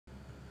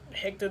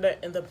heck did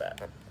that in the back?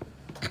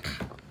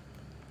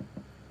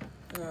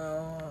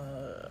 Go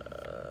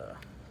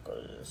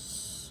to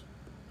this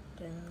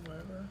thing,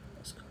 whatever.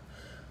 Let's go.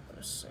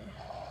 Let's see.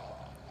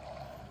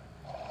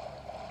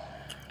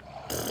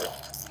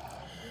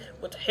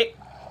 What the heck?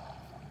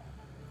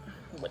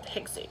 What the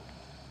heck's it?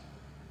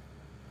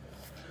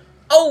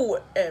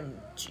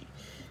 OMG.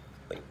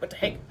 Wait, what the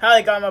heck? How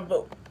they got on my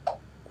boat? Oh,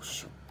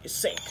 shoot, it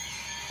sank.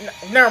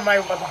 Never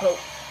mind about the boat.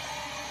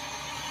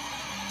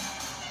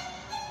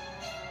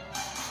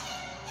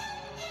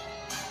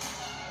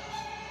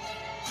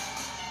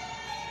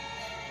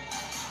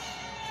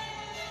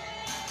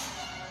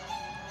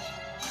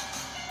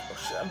 Oh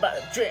shit, I'm about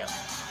to jam.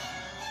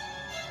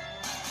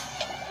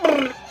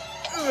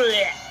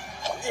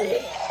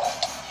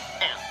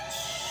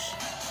 Ouch.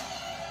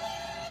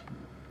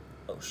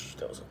 Oh shit,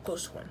 that was a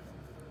close one.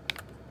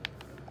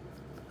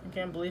 I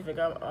can't believe I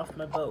got off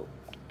my boat.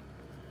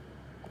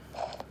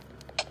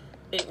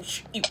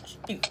 Ouch, ouch,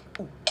 ouch,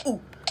 ooh,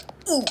 ooh,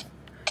 ooh.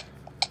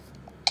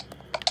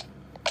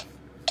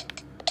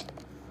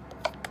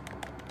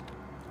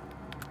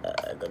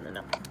 Gonna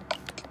nap.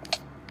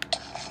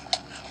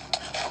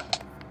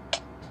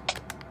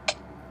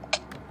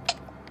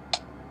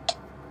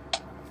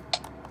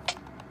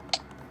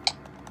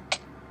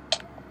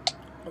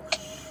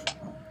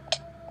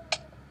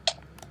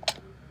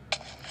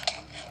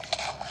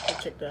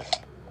 Check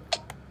that.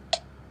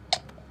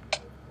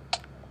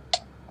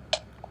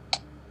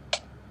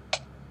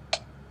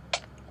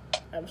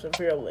 I'm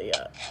severely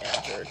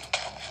injured.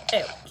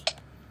 Ouch.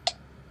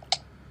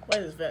 Why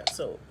is this vent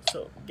so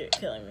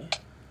killing me?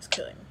 It's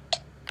killing me.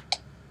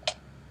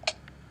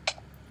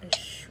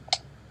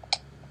 Shoot.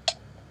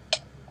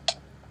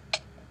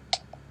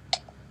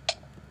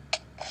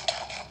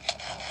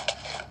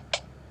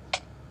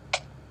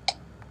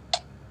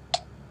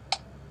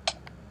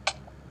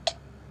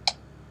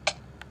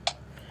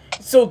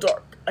 It's so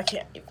dark, I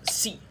can't even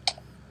see.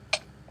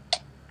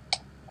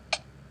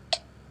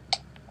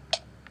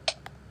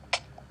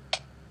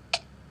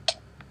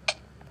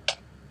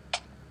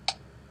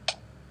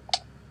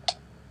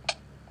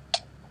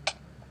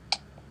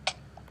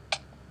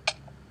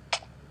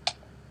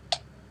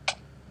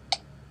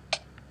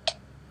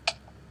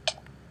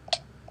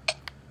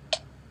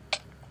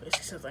 I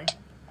see something.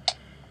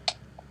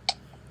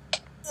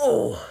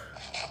 Oh,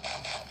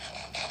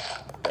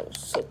 that was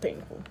so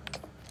painful.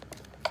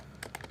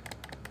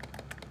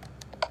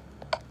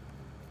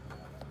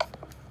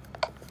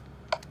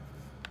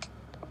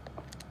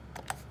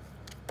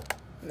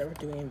 Never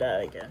doing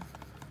that again.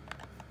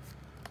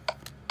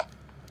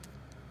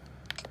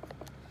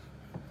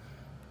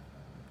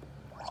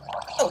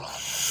 Oh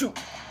shoot!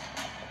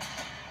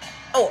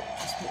 Oh,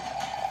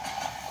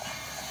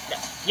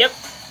 yep.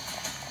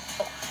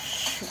 Oh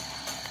shoot!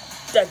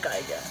 That guy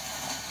again.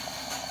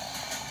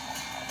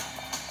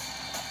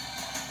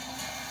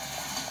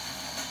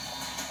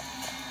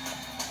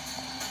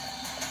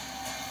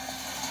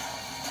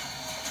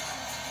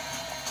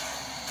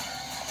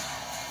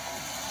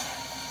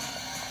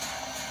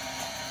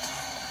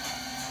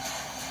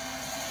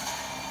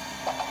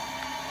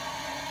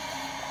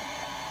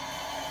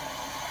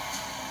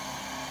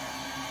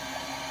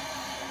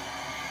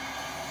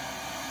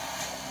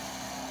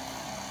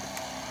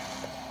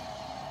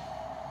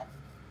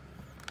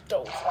 That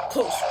was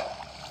close.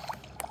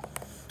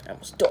 I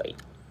almost died.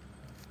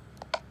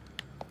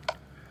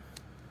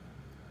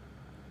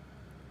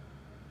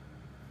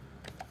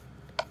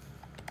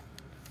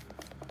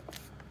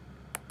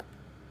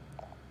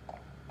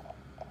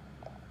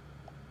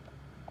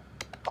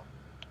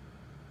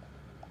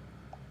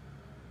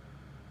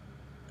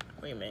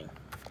 What do you mean?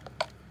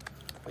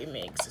 What do you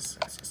mean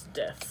existence is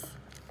death?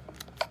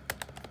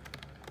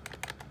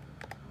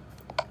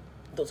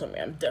 Don't tell me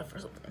I'm deaf or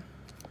something.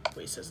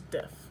 Wait, it says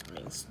death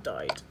means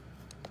died.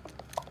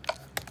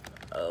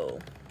 Oh.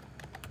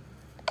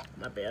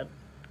 My bad.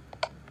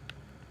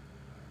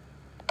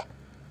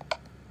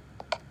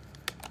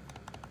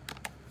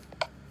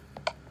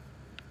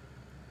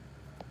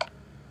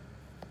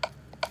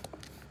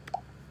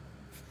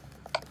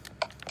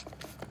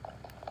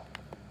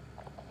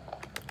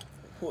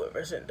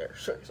 Whoever's in there,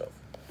 show yourself.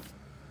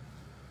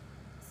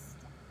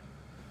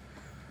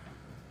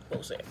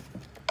 We'll say.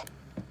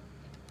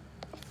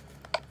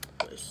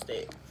 Let's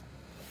stay.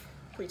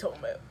 What are you talking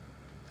about?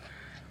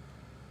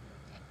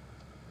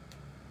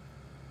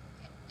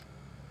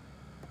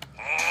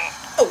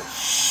 Oh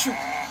shoot!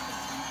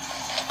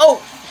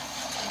 Oh!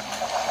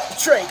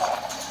 Betrayed!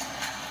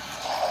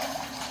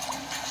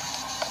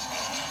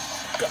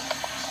 Go.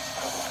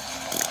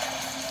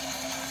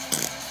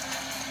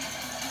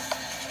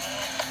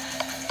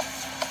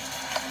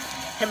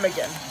 Him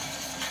again.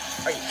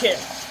 Are you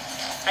kidding?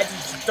 I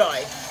just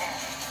died.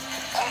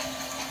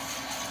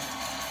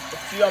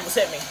 You almost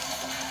hit me.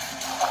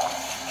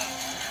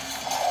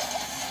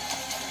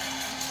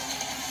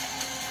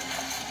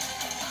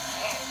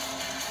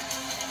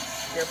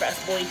 You're a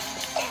fast boy.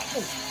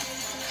 Ooh.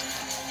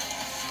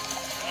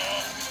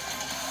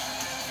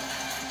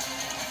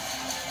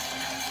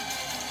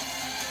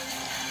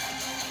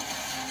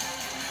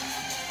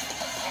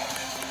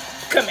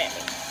 Come at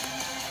me.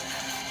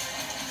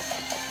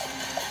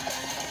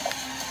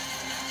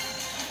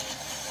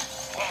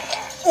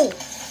 Ooh.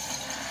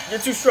 You're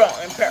too strong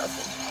and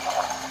powerful.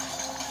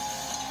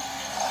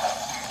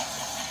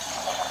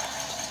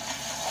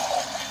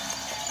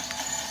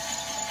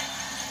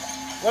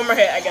 One more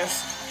hit, I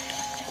guess.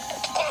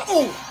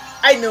 Ooh.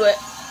 I knew it.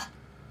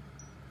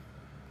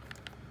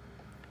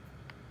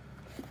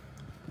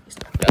 He's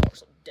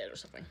dead or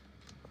something.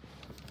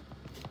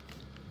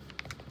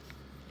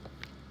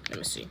 Let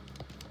me see.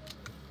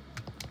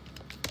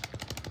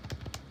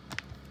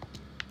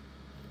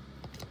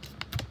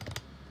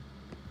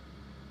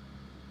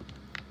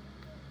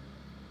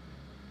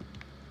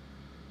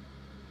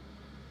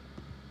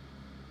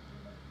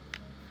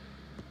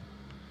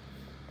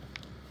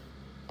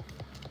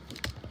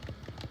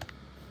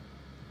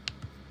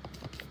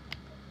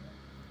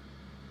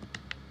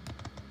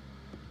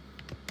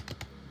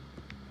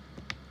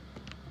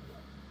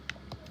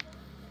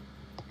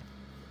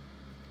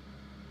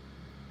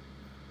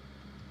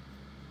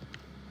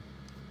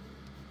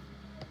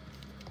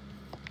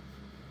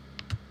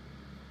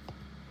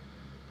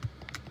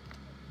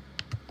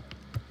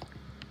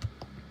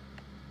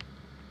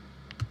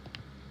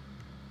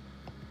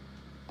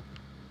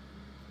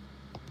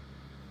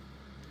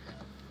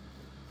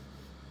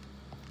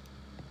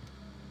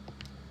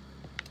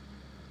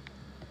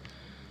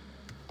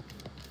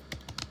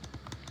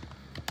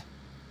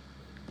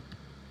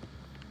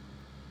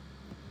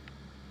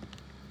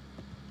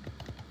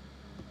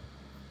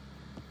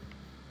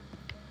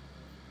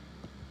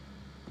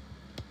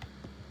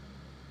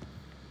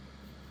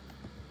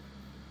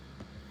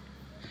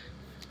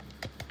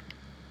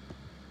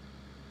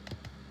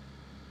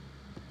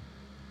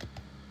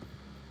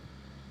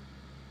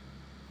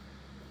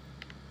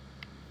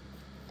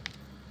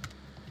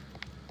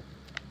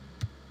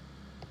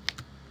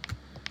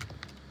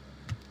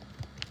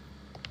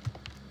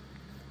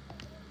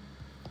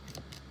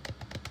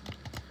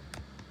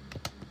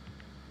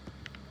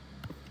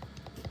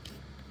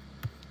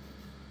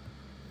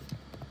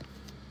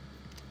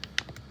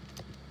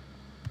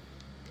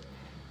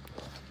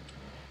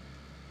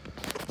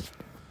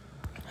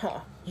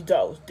 Huh, you thought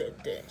I was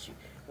dead, didn't you?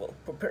 Well,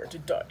 prepare to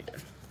die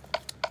then.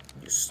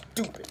 You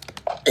stupid.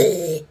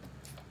 Oh,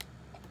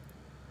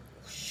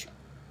 shoot.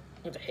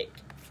 What the heck?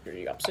 You're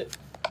the opposite?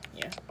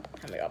 Yeah.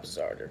 How many opposites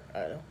are there?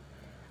 I don't know.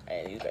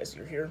 And you guys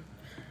are here.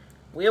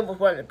 We almost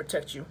wanted to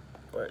protect you,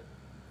 but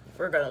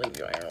we're gonna leave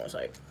you on everyone's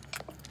side.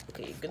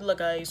 Okay, good luck,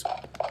 guys.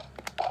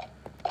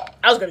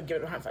 I was gonna give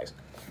it a high five.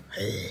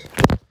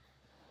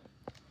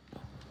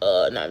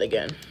 Not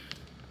again.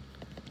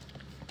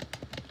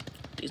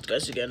 These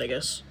guys again, I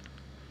guess.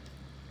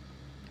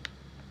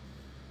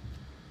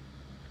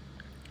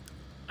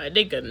 I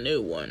think a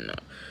new one.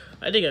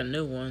 I think a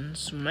new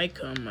ones might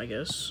come, I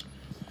guess.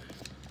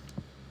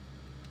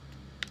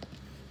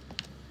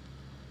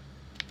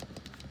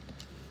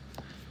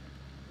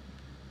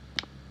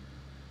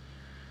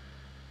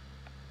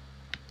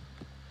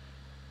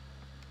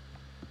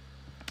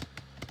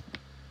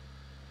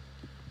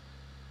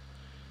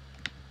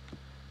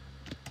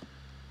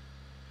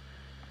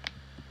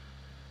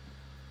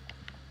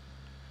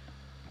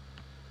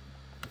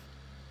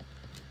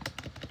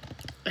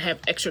 I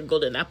have extra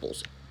golden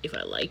apples if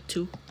I like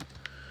to.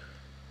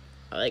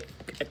 I like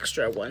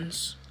extra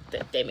ones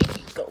that they make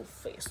me go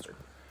faster.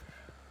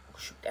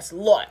 Shoot, that's a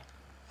lot.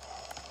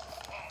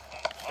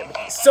 They're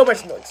making so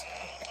much noise.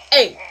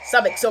 Hey,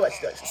 stop making so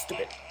much noise, you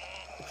stupid.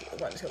 Okay,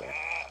 one is coming out.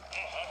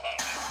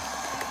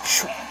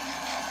 Shoot.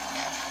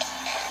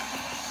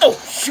 Oh,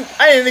 shoot,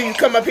 I didn't think you'd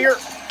come up here.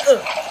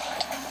 Ugh.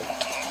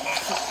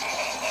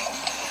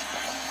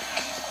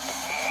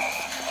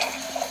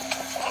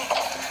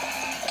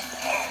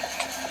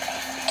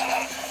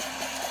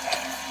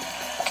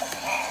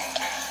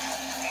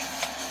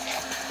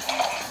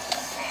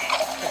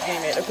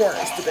 The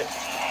corner, stupid.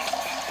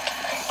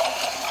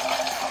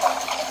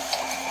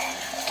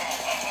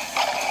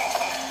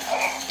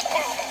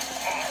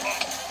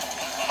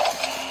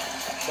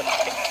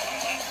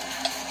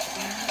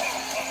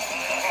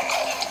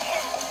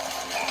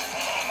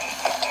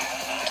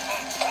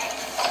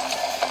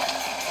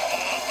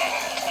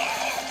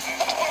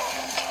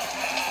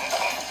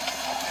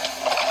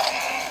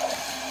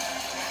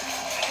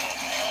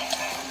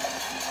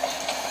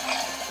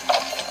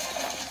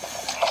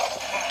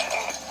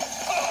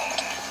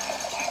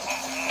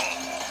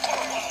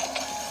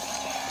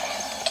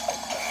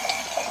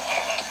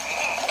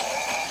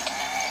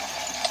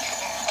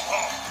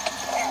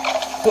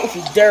 Don't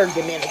you dare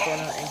get me in the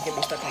corner and get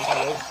me stuck in the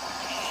road.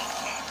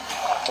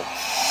 Oh,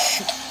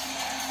 shoot.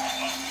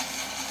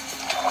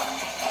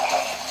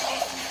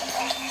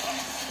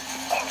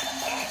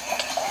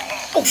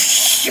 Oh,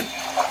 shoot.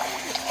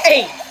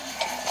 Hey.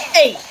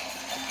 Hey.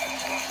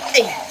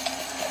 Hey.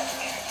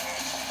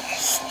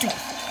 Stupid.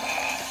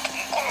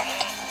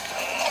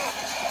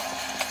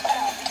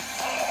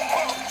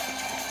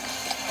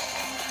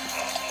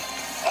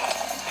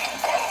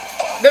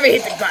 Let me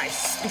hit the guy,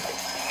 stupid.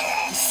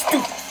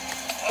 Stupid.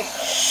 Oh,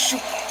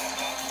 shoot.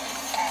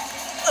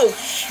 Oh,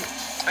 shoot.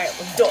 Alright,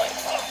 let's do it.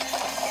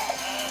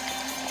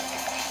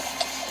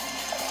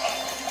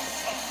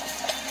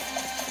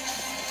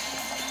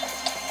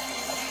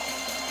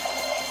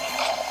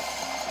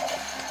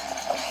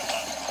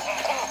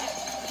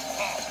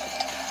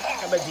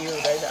 How about you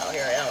guys out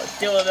here? Now let's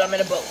deal with them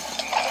in a boat.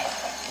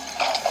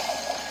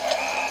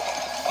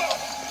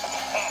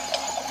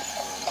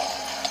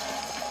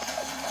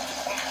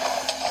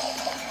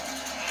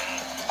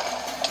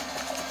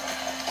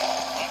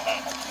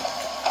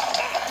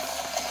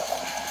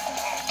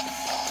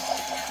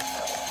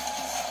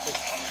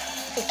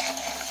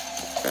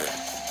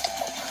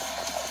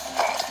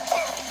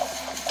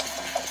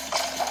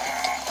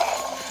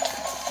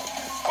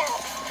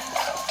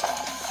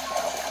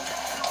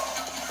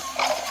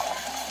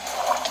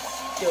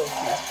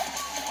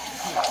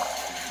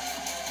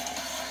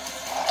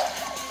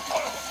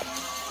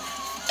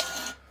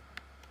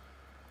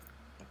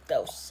 That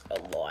was a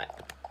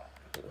lot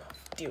to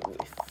deal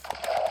with.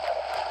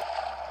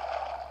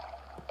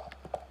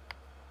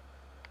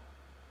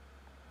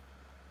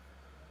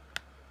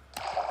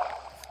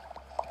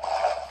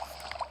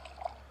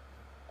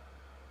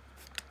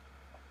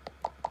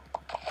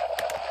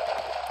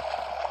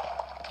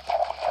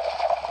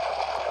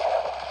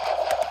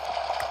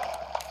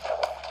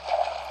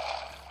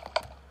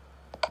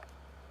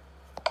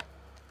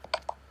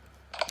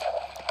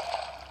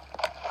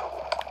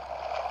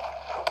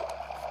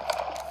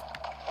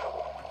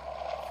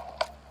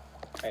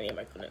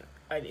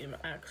 I need an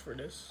axe for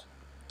this.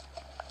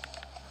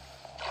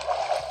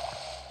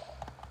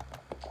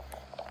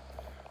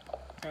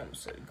 I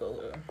almost said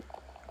golden.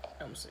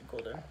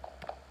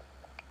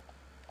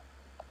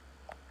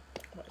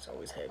 Well, it's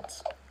always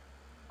heads.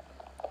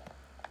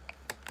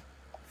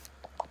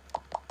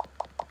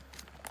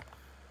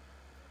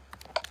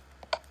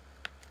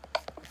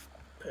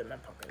 Put it in my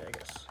pocket, I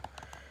guess.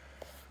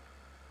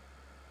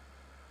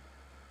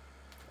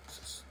 It's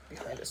just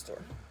behind this door.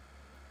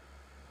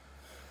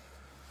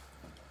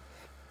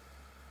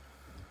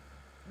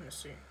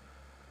 Let's see.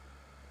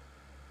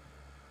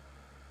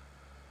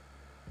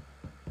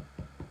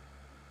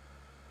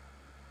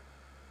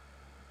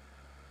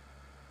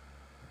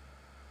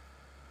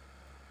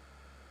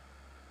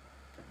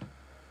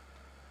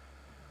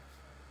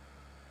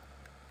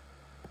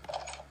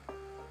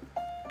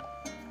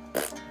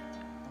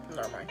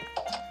 Never mind.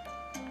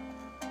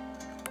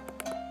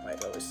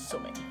 Right, always so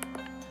many.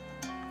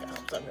 Yeah,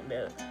 I'm talking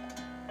about.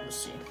 Let's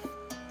see.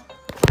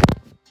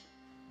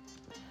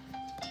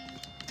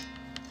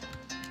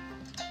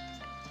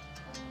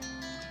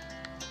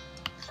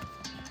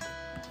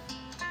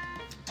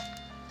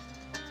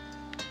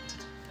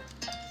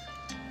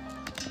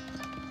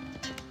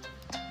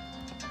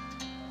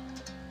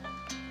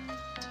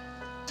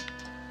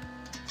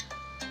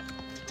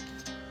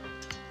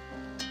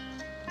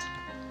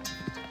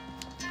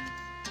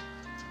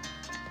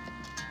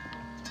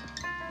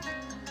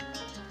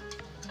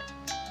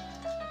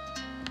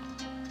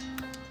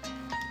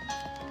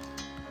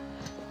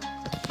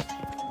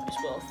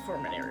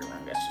 Form an area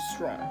around, that's just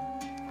strong.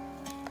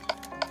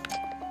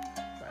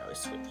 Right,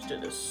 let's switch to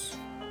this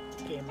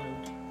game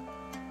mode.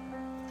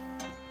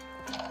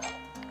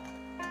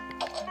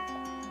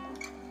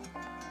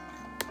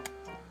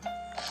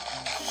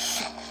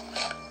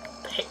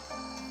 Hey,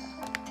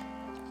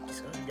 this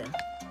goes again.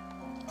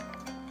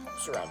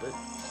 Surrounded.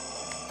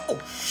 Oh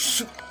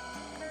shoot!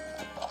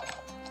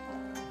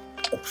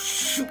 Oh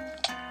shoot!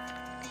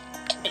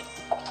 Hey.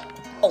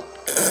 Oh.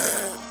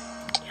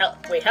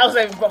 Wait, how's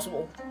that even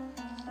possible?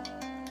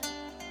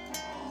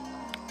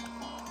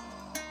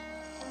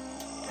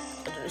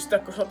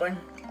 Stuck or something.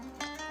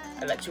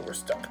 I thought you were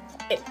stuck.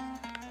 Hey.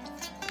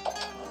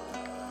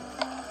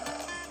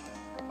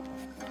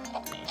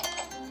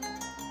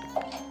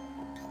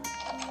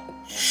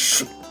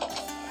 Shoot.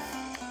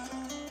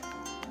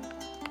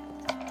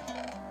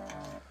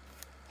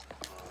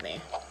 Nah.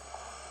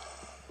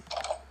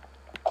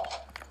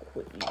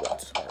 Wait, you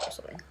want some or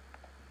something?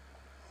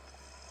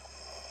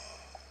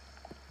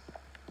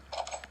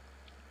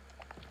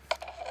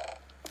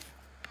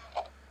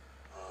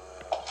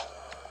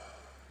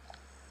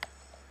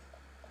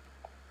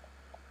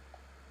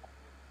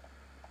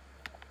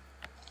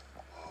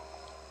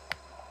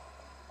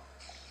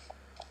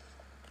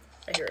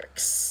 I hear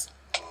X.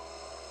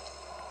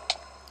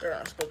 They're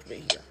not supposed to be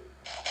here.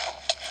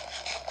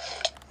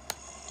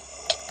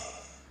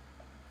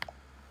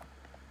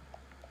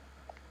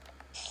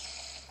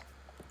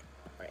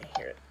 I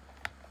hear it.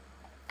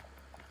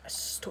 I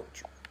just told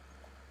you.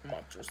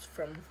 Monsters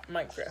from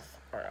Minecraft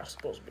are not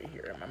supposed to be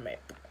here in my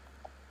map.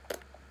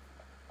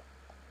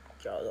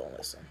 Y'all don't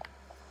listen,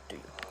 do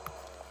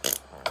you?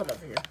 Come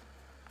over here.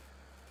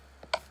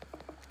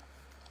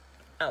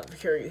 I don't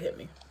care you hit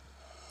me.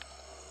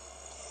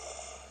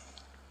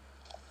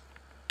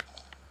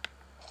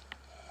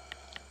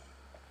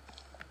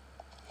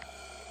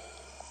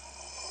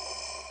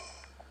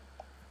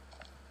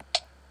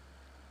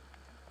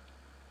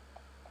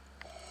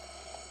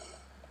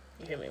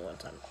 You hit me one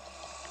time.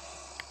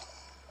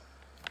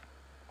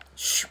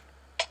 Shoot.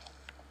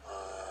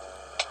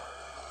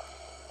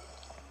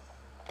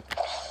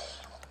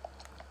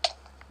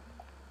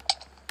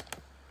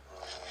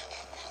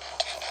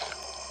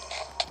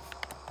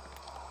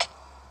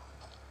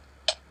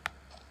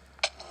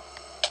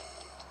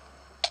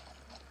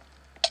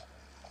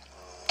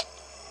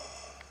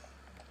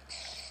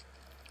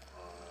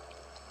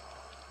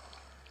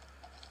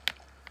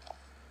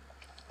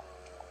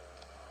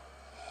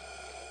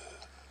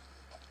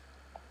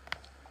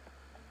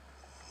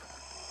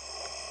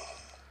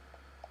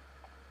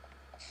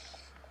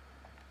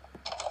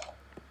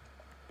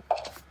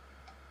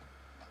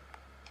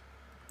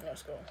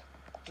 Let's go.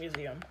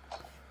 Museum.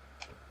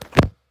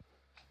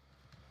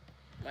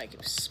 I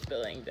keep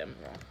spelling them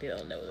wrong. They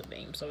don't know the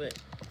names of it.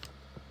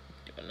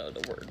 They don't know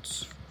the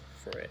words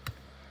for it.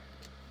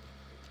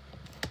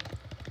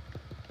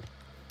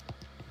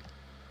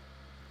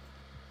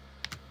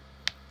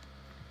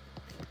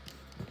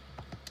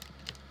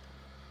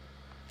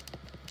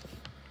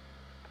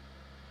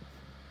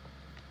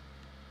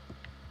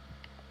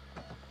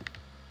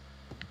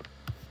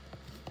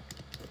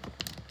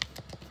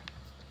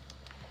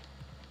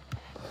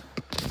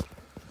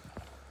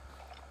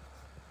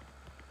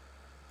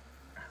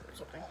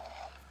 Something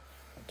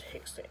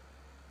takes it.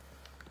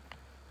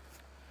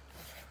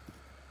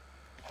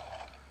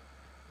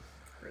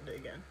 Heard it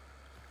again.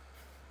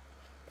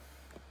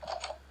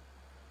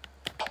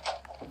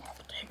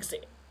 Takes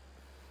it.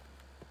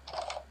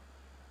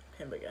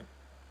 Him again.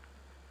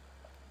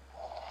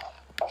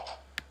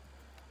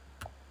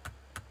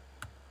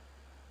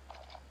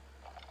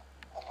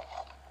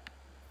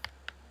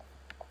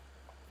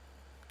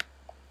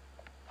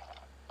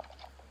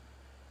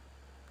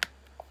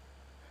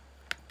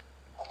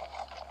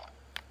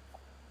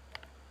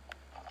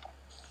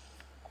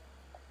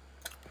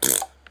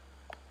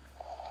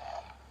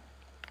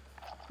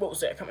 What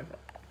was that coming from?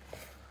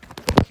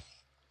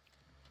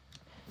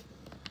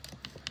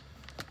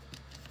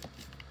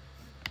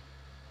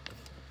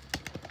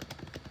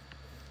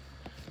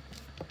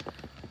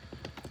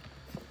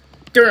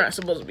 They're not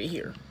supposed to be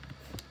here.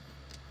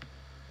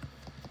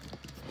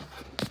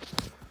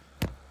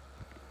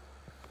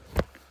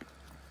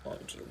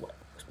 OMG, what?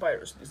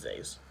 Spiders these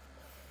days.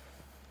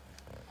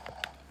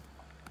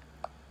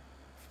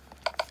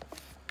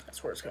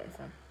 That's where it's coming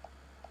from.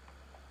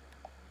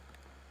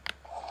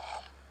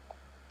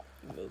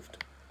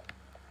 Moved.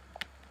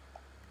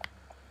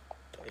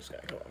 So he's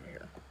gotta go over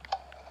here.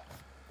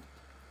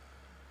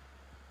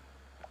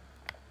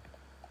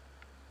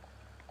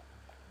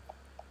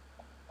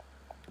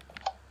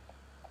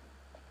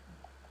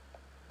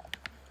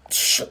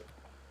 Shit.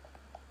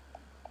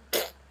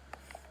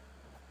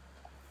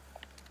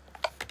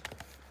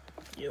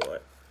 You know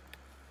what?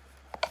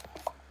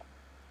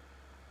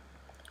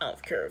 I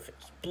don't care if it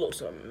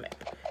blows on my map.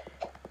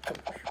 Come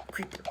on,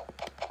 creeper.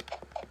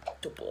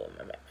 Don't blow on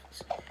my map,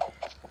 please.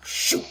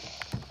 Shoot!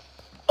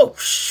 Oh,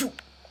 shoot!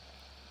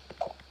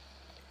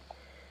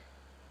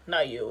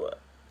 Now you,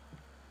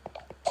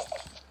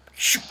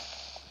 shoot!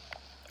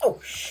 Oh,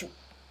 shoot!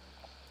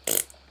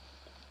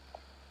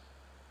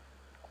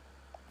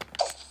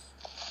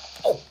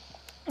 Oh!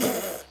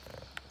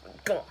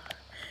 Come on!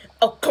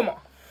 Oh, come on!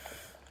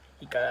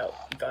 He got out.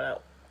 He got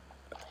out.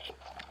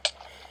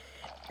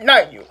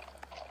 Not you!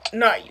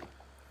 Not you!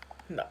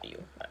 Not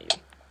you! Not you!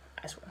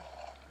 I swear.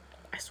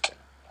 I swear.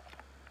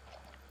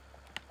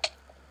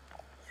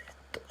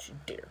 Don't you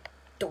dare.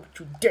 Don't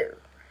you dare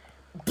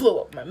blow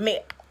up my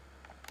map.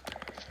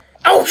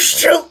 Oh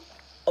shoot!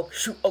 Oh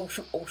shoot, oh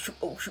shoot, oh shoot,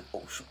 oh shoot,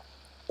 oh shoot.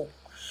 Oh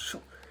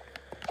shoot.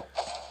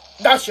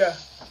 Gotcha!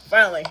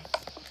 Finally.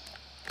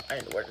 I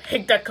didn't know where the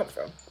heck that come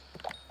from.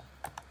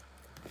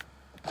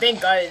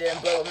 Thank God it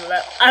didn't blow up my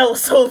map. I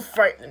was so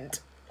frightened.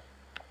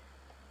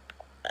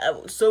 I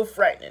was so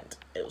frightened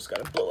it was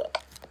gonna blow up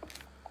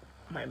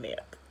my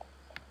map.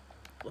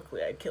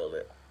 Luckily I killed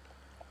it.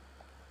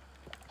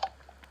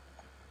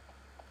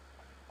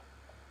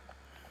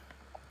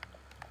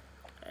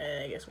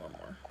 And I guess one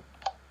more.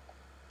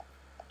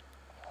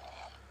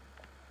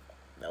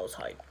 That was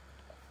hype.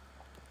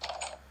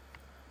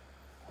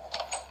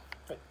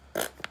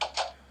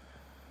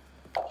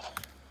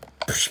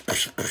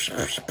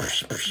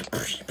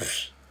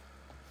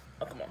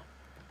 Oh, come on.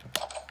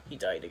 He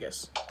died, I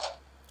guess.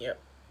 Yep.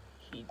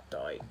 He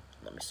died.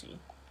 Let me see.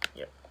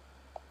 Yep.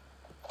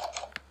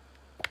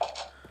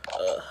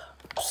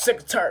 Sick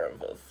and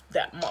tired of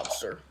that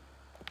monster.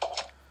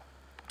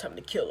 Time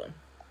to kill him.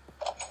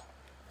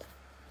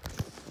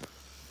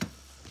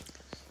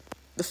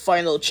 The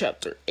final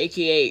chapter,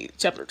 aka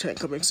chapter 10,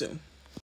 coming soon.